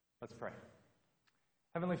Let's pray.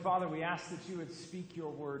 Heavenly Father, we ask that you would speak your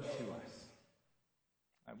word to us.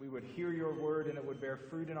 That we would hear your word and it would bear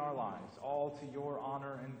fruit in our lives, all to your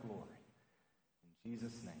honor and glory. In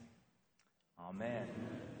Jesus' name, amen.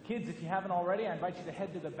 Kids, if you haven't already, I invite you to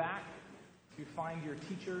head to the back to find your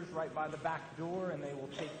teachers right by the back door, and they will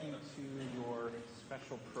take you to your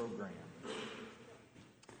special program.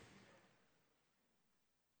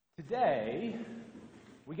 Today,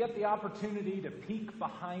 we get the opportunity to peek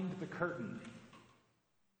behind the curtain.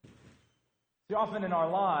 See, often in our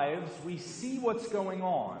lives, we see what's going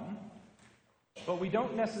on, but we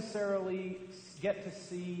don't necessarily get to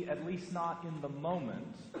see, at least not in the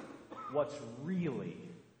moment, what's really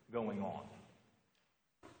going on.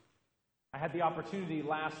 I had the opportunity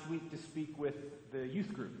last week to speak with the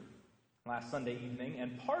youth group last Sunday evening,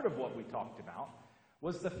 and part of what we talked about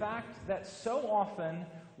was the fact that so often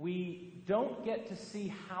we don't get to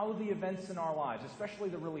see how the events in our lives, especially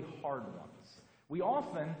the really hard ones, we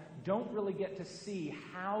often don't really get to see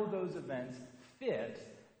how those events fit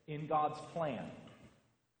in God's plan.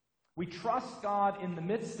 We trust God in the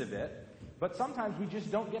midst of it, but sometimes we just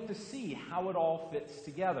don't get to see how it all fits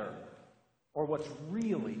together or what's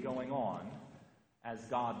really going on as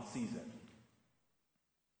God sees it.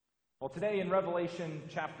 Well, today in Revelation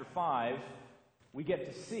chapter 5, we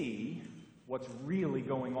get to see what's really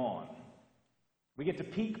going on. We get to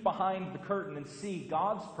peek behind the curtain and see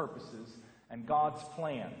God's purposes and God's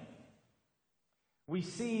plan. We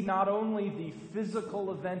see not only the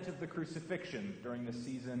physical event of the crucifixion during the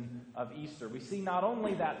season of Easter, we see not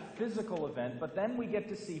only that physical event, but then we get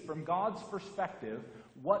to see from God's perspective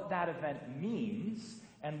what that event means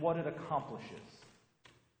and what it accomplishes.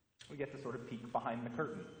 We get to sort of peek behind the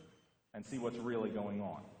curtain and see what's really going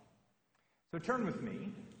on. So turn with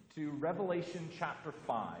me to Revelation chapter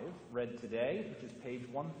 5, read today, which is page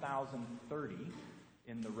 1030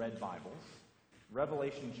 in the Red Bibles.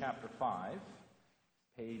 Revelation chapter 5,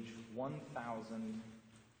 page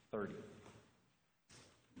 1030.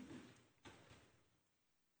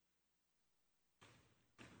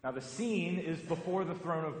 Now the scene is before the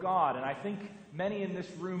throne of God, and I think many in this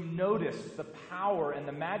room noticed the power and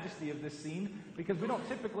the majesty of this scene because we don't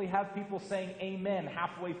typically have people saying amen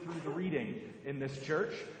halfway through the reading in this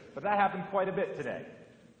church, but that happened quite a bit today.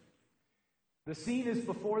 The scene is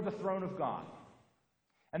before the throne of God,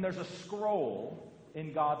 and there's a scroll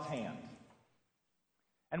in God's hand.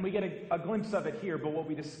 And we get a glimpse of it here, but what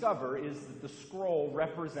we discover is that the scroll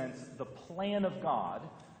represents the plan of God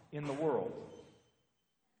in the world.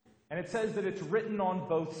 And it says that it's written on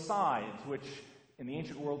both sides, which in the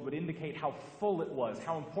ancient world would indicate how full it was,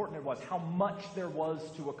 how important it was, how much there was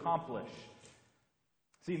to accomplish.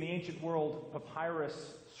 See, in the ancient world,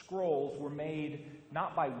 papyrus scrolls were made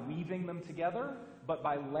not by weaving them together, but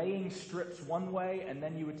by laying strips one way, and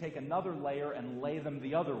then you would take another layer and lay them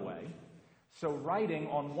the other way. So writing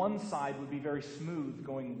on one side would be very smooth,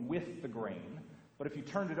 going with the grain. But if you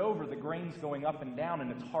turned it over, the grain's going up and down, and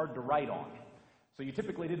it's hard to write on. So you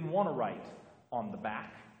typically didn't want to write on the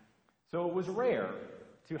back. So it was rare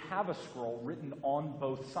to have a scroll written on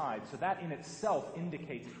both sides. So that in itself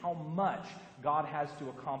indicates how much God has to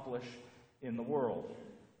accomplish in the world.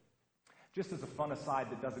 Just as a fun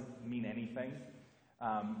aside that doesn't mean anything,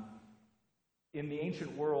 in the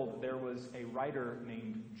ancient world there was a writer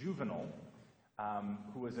named Juvenal,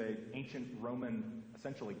 who was an ancient Roman,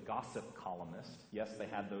 essentially gossip columnist. Yes, they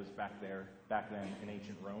had those back then in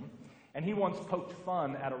ancient Rome. And he once poked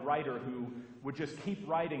fun at a writer who would just keep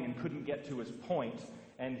writing and couldn't get to his point.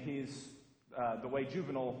 And the way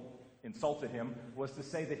Juvenal insulted him was to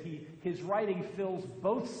say that his writing fills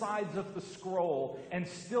both sides of the scroll and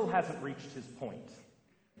still hasn't reached his point.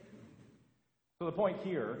 So the point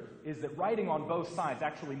here is that writing on both sides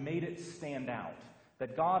actually made it stand out,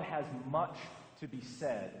 that God has much to be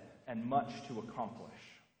said and much to accomplish.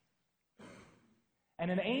 And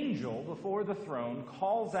an angel before the throne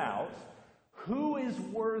calls out, "Who is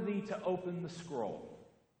worthy to open the scroll?"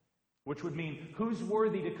 Which would mean, who's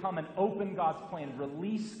worthy to come and open God's plan,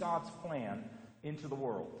 release God's plan into the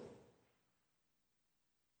world?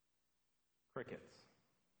 Crickets.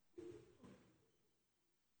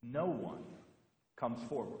 No one comes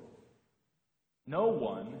forward. No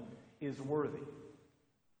one is worthy.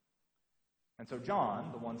 And so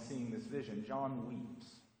John, the one seeing this vision, John weeps.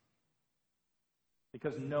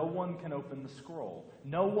 Because no one can open the scroll.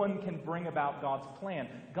 No one can bring about God's plan.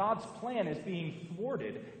 God's plan is being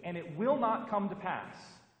thwarted, and it will not come to pass.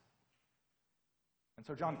 And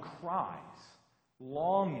so John cries,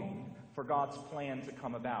 longing for God's plan to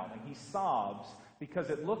come about. And he sobs because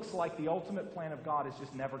it looks like the ultimate plan of God is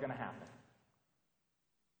just never going to happen.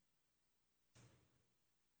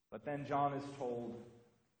 But then John is told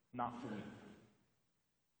not to weep.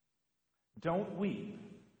 Don't weep,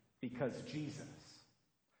 because Jesus,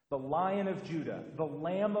 the Lion of Judah, the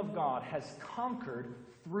Lamb of God, has conquered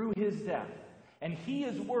through his death. And he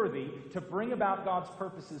is worthy to bring about God's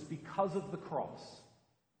purposes because of the cross.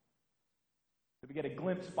 So we get a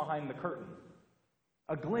glimpse behind the curtain.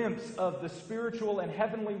 A glimpse of the spiritual and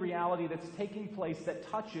heavenly reality that's taking place that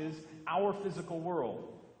touches our physical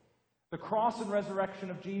world. The cross and resurrection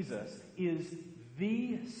of Jesus is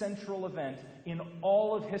the central event in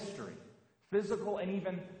all of history, physical and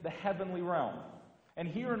even the heavenly realm. And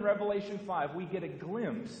here in Revelation 5, we get a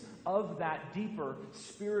glimpse of that deeper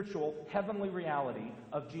spiritual heavenly reality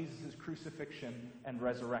of Jesus' crucifixion and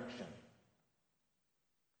resurrection.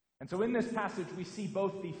 And so in this passage, we see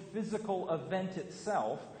both the physical event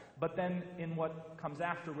itself, but then in what comes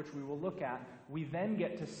after, which we will look at, we then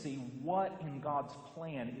get to see what in God's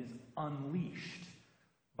plan is unleashed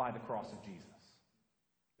by the cross of Jesus.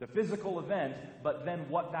 The physical event, but then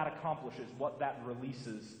what that accomplishes, what that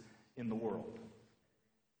releases in the world.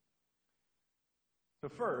 So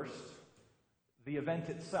first, the event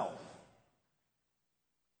itself.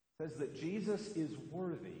 It says that Jesus is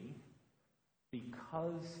worthy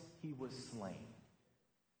because he was slain.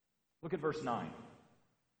 Look at verse 9.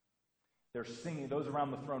 They're singing, those around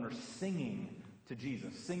the throne are singing to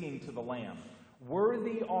Jesus, singing to the Lamb.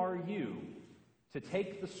 Worthy are you to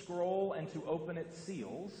take the scroll and to open its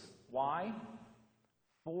seals. Why?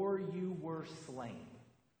 For you were slain.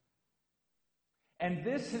 And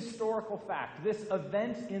this historical fact, this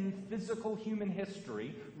event in physical human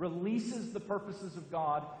history, releases the purposes of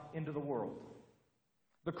God into the world.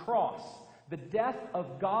 The cross, the death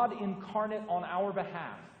of God incarnate on our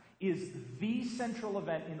behalf, is the central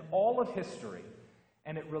event in all of history,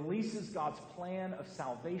 and it releases God's plan of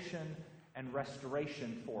salvation and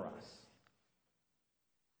restoration for us.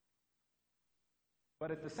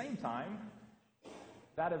 But at the same time,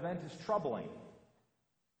 that event is troubling.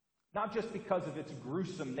 Not just because of its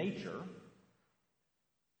gruesome nature,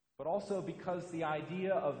 but also because the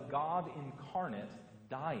idea of God incarnate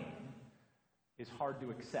dying is hard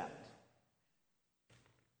to accept.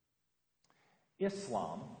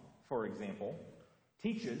 Islam, for example,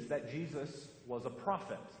 teaches that Jesus was a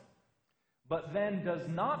prophet, but then does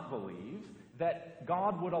not believe that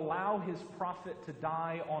God would allow his prophet to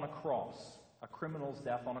die on a cross, a criminal's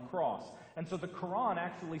death on a cross. And so the Quran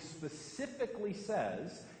actually specifically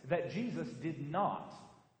says that Jesus did not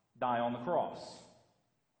die on the cross.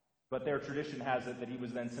 But their tradition has it that he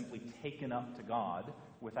was then simply taken up to God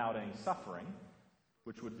without any suffering,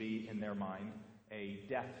 which would be, in their mind, a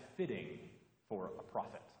death fitting for a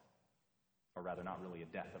prophet. Or rather, not really a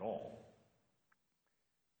death at all.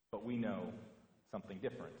 But we know something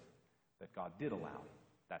different, that God did allow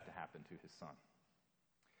that to happen to his son.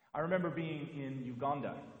 I remember being in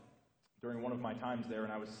Uganda during one of my times there,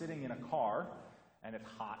 and I was sitting in a car, and it's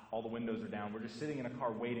hot, all the windows are down. We're just sitting in a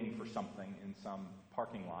car waiting for something in some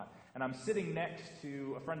parking lot, and I'm sitting next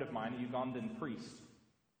to a friend of mine, a Ugandan priest.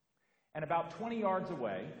 And about 20 yards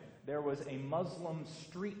away, there was a Muslim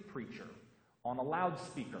street preacher on a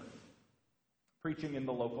loudspeaker, preaching in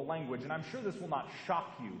the local language. And I'm sure this will not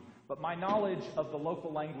shock you, but my knowledge of the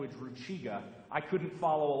local language, Ruchiga, I couldn't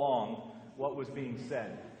follow along what was being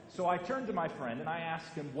said. So I turned to my friend and I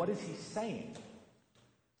asked him, what is he saying?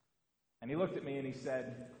 And he looked at me and he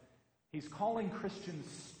said, he's calling Christians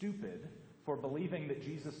stupid for believing that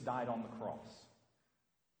Jesus died on the cross.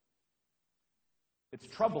 It's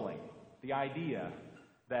troubling, the idea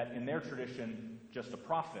that in their tradition, just a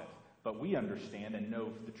prophet, but we understand and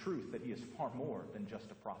know the truth that he is far more than just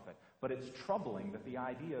a prophet. But it's troubling that the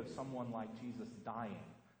idea of someone like Jesus dying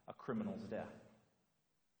a criminal's death.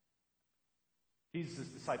 Jesus'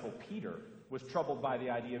 disciple Peter was troubled by the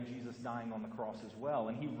idea of Jesus dying on the cross as well,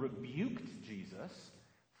 and he rebuked Jesus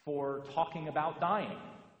for talking about dying.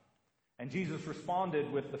 And Jesus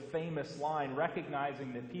responded with the famous line,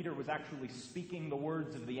 recognizing that Peter was actually speaking the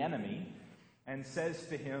words of the enemy, and says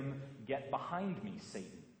to him, "Get behind me,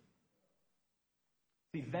 Satan."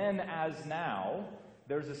 See, then as now,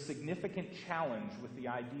 there's a significant challenge with the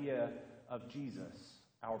idea of Jesus,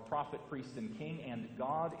 our prophet, priest, and king, and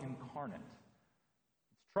God incarnate.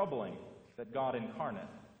 It's troubling that God incarnate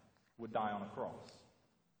would die on a cross.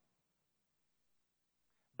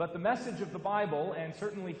 But the message of the Bible, and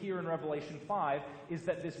certainly here in Revelation 5, is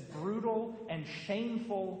that this brutal and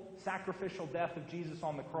shameful sacrificial death of Jesus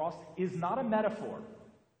on the cross is not a metaphor.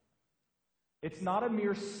 It's not a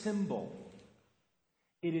mere symbol.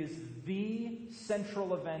 It is the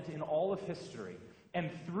central event in all of history. And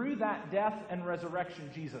through that death and resurrection,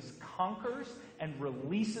 Jesus conquers and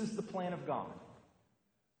releases the plan of God.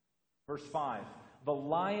 Verse 5, the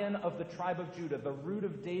Lion of the tribe of Judah, the Root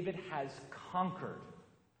of David, has conquered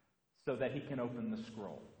so that he can open the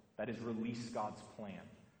scroll. That is, release God's plan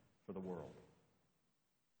for the world.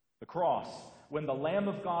 The cross, when the Lamb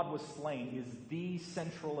of God was slain, is the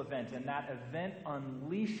central event, and that event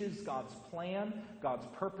unleashes God's plan, God's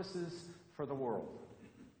purposes for the world,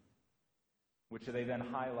 which they then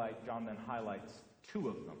highlight. John then highlights two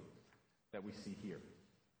of them that we see here.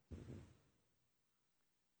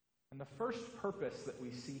 And the first purpose that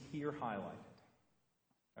we see here highlighted,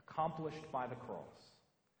 accomplished by the cross,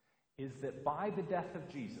 is that by the death of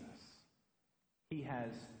Jesus, he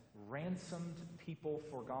has ransomed people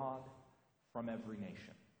for God from every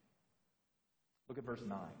nation. Look at verse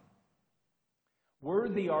 9.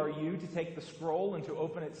 Worthy are you to take the scroll and to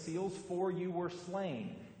open its seals, for you were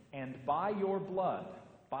slain, and by your blood,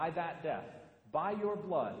 by that death, by your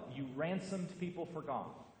blood, you ransomed people for God,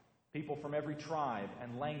 people from every tribe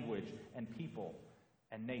and language and people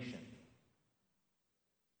and nation.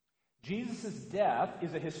 Jesus' death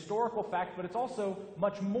is a historical fact, but it's also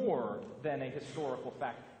much more than a historical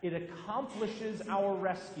fact. It accomplishes our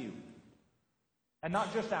rescue. And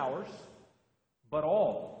not just ours, but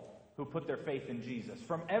all who put their faith in Jesus,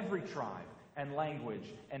 from every tribe and language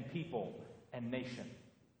and people and nation.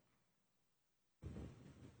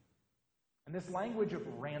 And this language of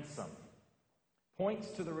ransom points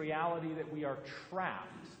to the reality that we are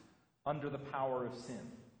trapped under the power of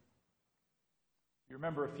sin. You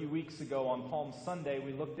remember a few weeks ago on Palm Sunday,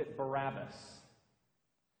 we looked at Barabbas,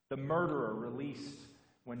 the murderer released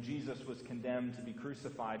when Jesus was condemned to be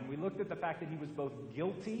crucified. And we looked at the fact that he was both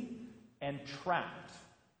guilty and trapped.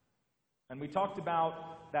 And we talked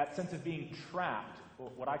about that sense of being trapped,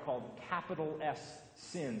 what I call capital S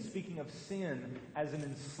sin, speaking of sin as an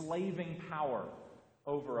enslaving power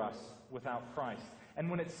over us without Christ. And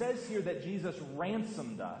when it says here that Jesus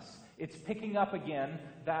ransomed us, it's picking up again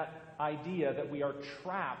that idea that we are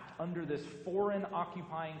trapped under this foreign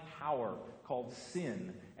occupying power called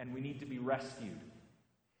sin, and we need to be rescued.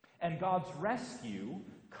 And God's rescue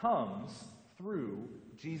comes through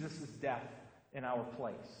Jesus' death in our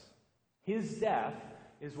place. His death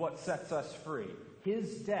is what sets us free.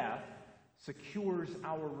 His death secures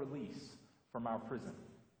our release from our prison.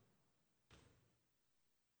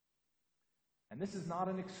 And this is not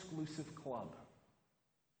an exclusive club.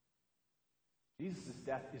 Jesus'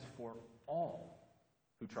 death is for all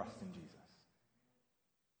who trust in Jesus.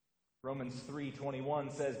 Romans 3:21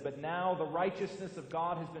 says, "But now the righteousness of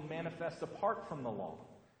God has been manifest apart from the law,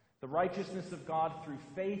 the righteousness of God through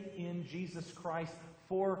faith in Jesus Christ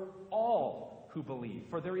for all who believe.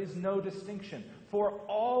 For there is no distinction, for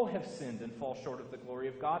all have sinned and fall short of the glory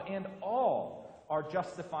of God, and all are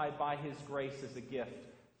justified by his grace as a gift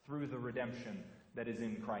through the redemption that is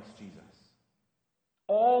in Christ Jesus."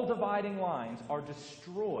 All dividing lines are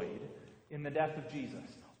destroyed in the death of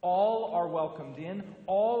Jesus. All are welcomed in.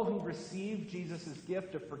 All who receive Jesus'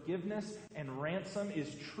 gift of forgiveness and ransom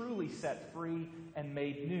is truly set free and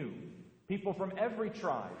made new. People from every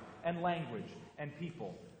tribe and language and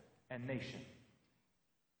people and nation.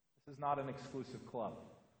 This is not an exclusive club.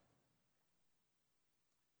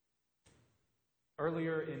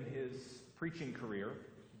 Earlier in his preaching career,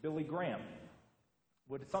 Billy Graham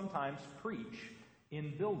would sometimes preach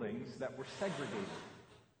in buildings that were segregated.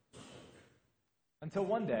 Until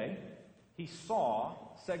one day, he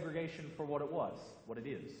saw segregation for what it was, what it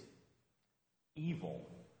is. Evil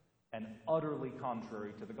and utterly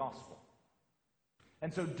contrary to the gospel.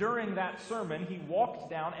 And so during that sermon, he walked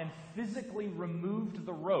down and physically removed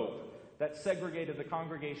the rope that segregated the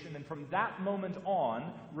congregation, and from that moment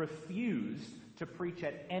on, refused to preach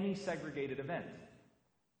at any segregated event.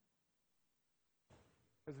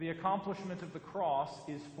 Because the accomplishment of the cross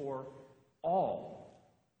is for all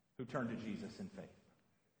who turn to Jesus in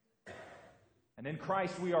faith. And in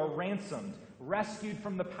Christ we are ransomed, rescued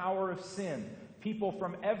from the power of sin, people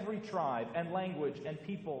from every tribe and language and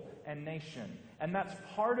people and nation. And that's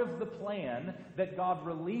part of the plan that God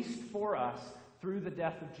released for us through the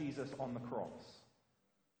death of Jesus on the cross.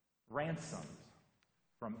 Ransomed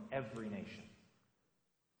from every nation.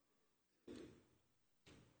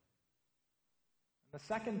 The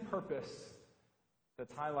second purpose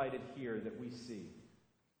that's highlighted here that we see,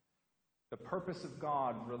 the purpose of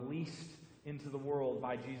God released into the world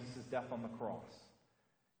by Jesus' death on the cross,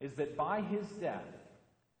 is that by his death,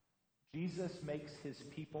 Jesus makes his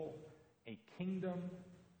people a kingdom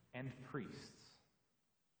and priests.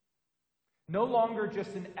 No longer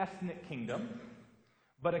just an ethnic kingdom,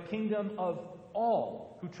 but a kingdom of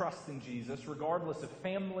all who trust in Jesus, regardless of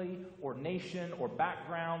family or nation or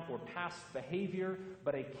background or past behavior,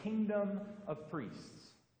 but a kingdom of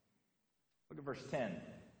priests. Look at verse 10.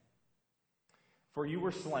 For you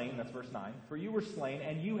were slain, that's verse 9, for you were slain,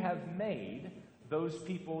 and you have made those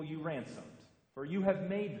people you ransomed. For you have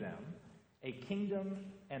made them a kingdom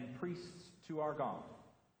and priests to our God,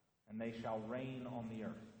 and they shall reign on the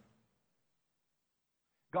earth.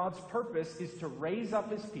 God's purpose is to raise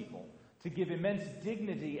up his people, to give immense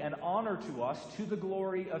dignity and honor to us to the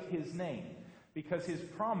glory of his name, because his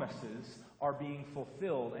promises are being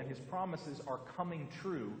fulfilled, and his promises are coming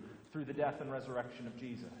true through the death and resurrection of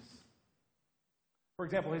Jesus. For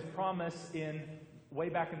example, his promise way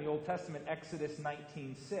back in the Old Testament, Exodus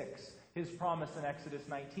 19:6, his promise in Exodus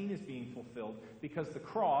 19 is being fulfilled because the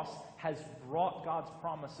cross has brought God's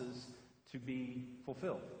promises to be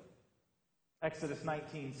fulfilled. Exodus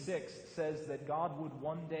 19:6 says that God would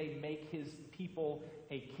one day make his people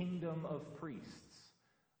a kingdom of priests,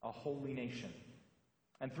 a holy nation.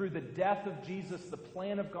 And through the death of Jesus, the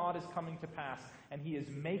plan of God is coming to pass, and he is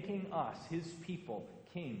making us, his people,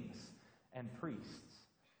 kings and priests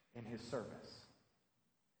in his service.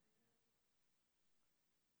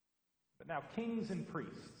 But now, kings and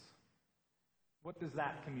priests, what does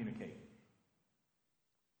that communicate?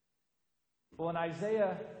 Well, in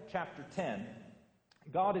Isaiah chapter 10,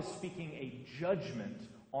 God is speaking a judgment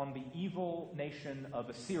on the evil nation of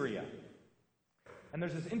Assyria. And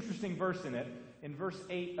there's this interesting verse in it. In verse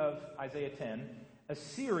 8 of Isaiah 10,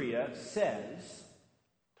 Assyria says,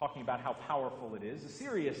 talking about how powerful it is,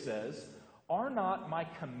 Assyria says, "Are not my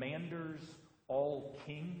commanders all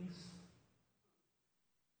kings?"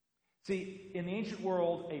 See, in the ancient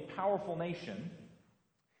world, a powerful nation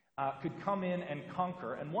could come in and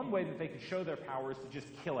conquer, and one way that they could show their power is to just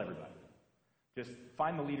kill everybody. Just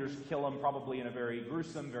find the leaders, kill them, probably in a very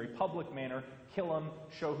gruesome, very public manner, kill them,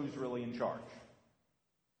 show who's really in charge.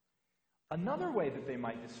 Another way that they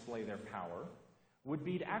might display their power would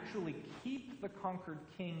be to actually keep the conquered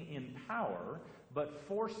king in power, but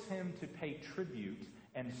force him to pay tribute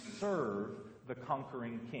and serve the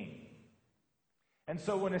conquering king. And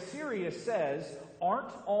so when Assyria says,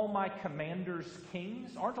 "Aren't all my commanders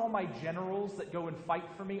kings? Aren't all my generals that go and fight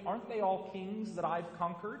for me, aren't they all kings that I've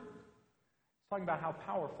conquered?" It's talking about how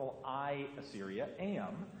powerful I, Assyria,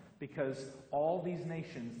 am, because all these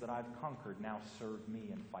nations that I've conquered now serve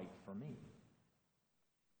me and fight for me.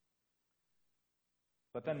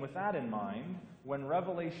 But then with that in mind, when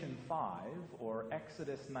Revelation 5 or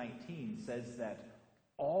Exodus 19 says that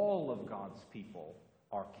all of God's people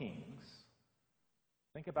are kings,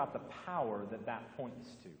 think about the power that that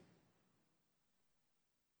points to.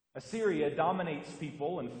 Assyria dominates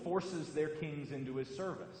people and forces their kings into his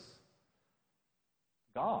service.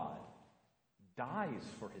 God dies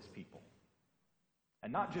for his people.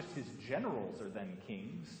 And not just his generals are then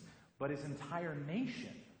kings, but his entire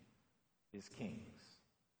nation is kings.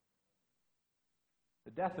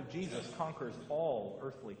 The death of Jesus conquers all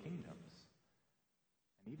earthly kingdoms,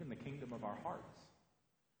 and even the kingdom of our hearts.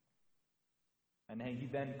 And he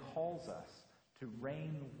then calls us to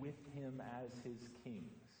reign with him as his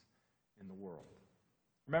kings in the world.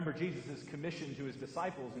 Remember Jesus' commission to his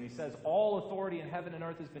disciples, and he says, "All authority in heaven and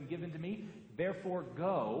earth has been given to me. Therefore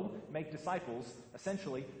go, make disciples."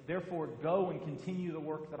 Essentially, therefore go and continue the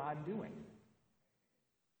work that I'm doing.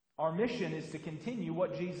 Our mission is to continue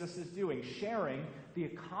what Jesus is doing, sharing the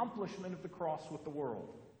accomplishment of the cross with the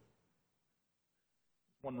world.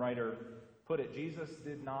 One writer put it, Jesus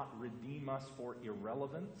did not redeem us for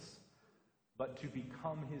irrelevance, but to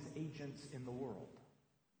become his agents in the world.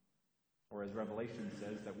 Or as Revelation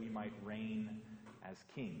says, that we might reign as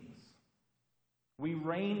kings. We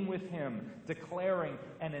reign with him, declaring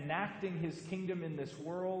and enacting his kingdom in this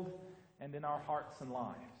world and in our hearts and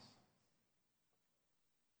lives.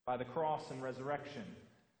 By the cross and resurrection,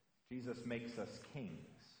 Jesus makes us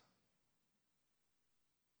kings.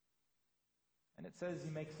 And it says he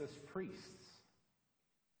makes us priests.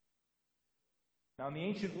 Now, in the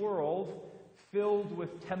ancient world, filled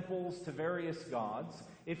with temples to various gods,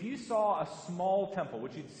 if you saw a small temple,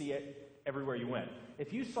 which you'd see it everywhere you went,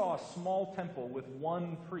 if you saw a small temple with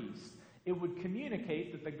one priest, it would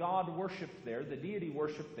communicate that the god worshipped there, the deity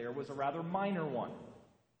worshipped there, was a rather minor one.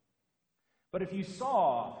 But if you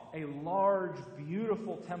saw a large,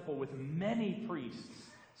 beautiful temple with many priests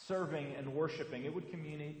serving and worshiping, it would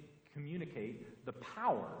communicate the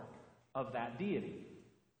power of that deity.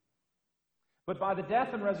 But by the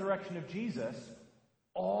death and resurrection of Jesus,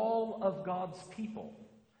 all of God's people,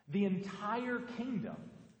 the entire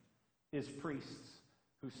kingdom, is priests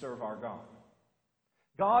who serve our God.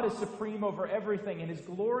 God is supreme over everything, and his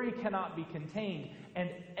glory cannot be contained,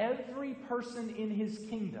 and every person in his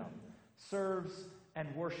kingdom serves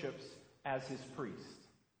and worships as his priest.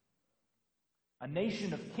 A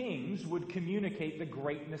nation of kings would communicate the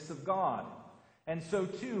greatness of God. And so,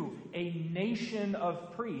 too, a nation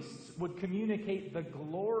of priests would communicate the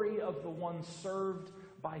glory of the one served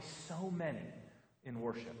by so many in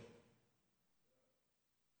worship.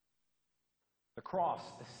 The cross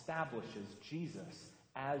establishes Jesus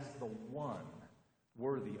as the one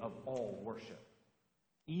worthy of all worship,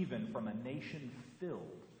 even from a nation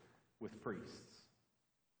filled with priests.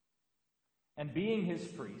 And being his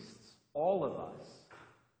priests, all of us,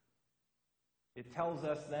 it tells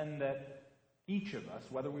us then that each of us,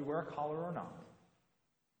 whether we wear a collar or not,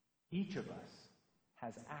 each of us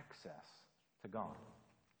has access to God.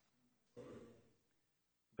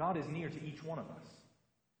 God is near to each one of us.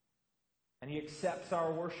 And he accepts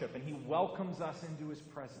our worship, and he welcomes us into his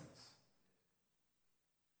presence.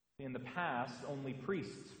 In the past, only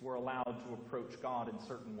priests were allowed to approach God in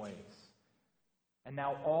certain ways. And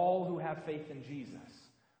now all who have faith in Jesus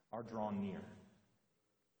are drawn near.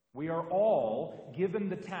 We are all given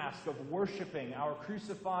the task of worshiping our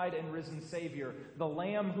crucified and risen Savior, the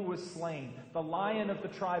Lamb who was slain, the Lion of the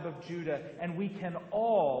tribe of Judah, and we can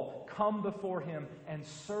all come before him and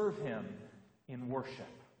serve him in worship.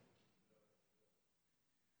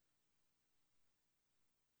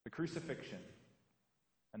 The crucifixion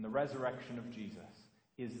and the resurrection of Jesus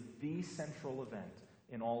is the central event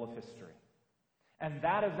in all of history. And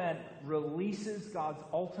that event releases God's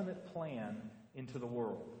ultimate plan into the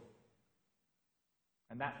world.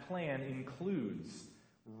 And that plan includes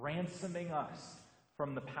ransoming us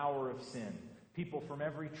from the power of sin, people from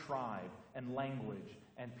every tribe and language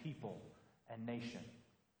and people and nation.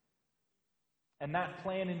 And that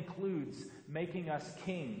plan includes making us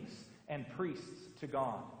kings and priests to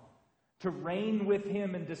God, to reign with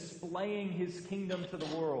him and displaying his kingdom to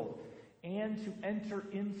the world, and to enter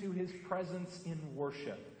into his presence in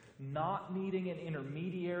worship, not needing an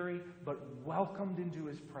intermediary, but welcomed into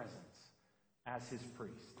his presence as his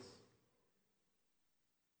priests.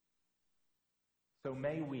 So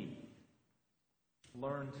may we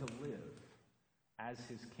learn to live as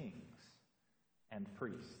his kings and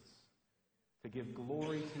priests, to give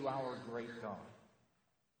glory to our great God,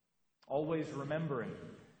 always remembering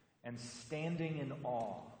and standing in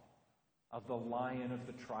awe of the Lion of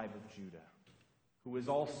the tribe of Judah, who is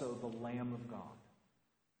also the Lamb of God,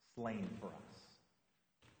 slain for us.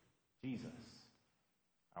 Jesus,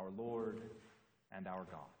 our Lord and our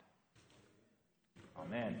God.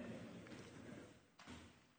 Amen.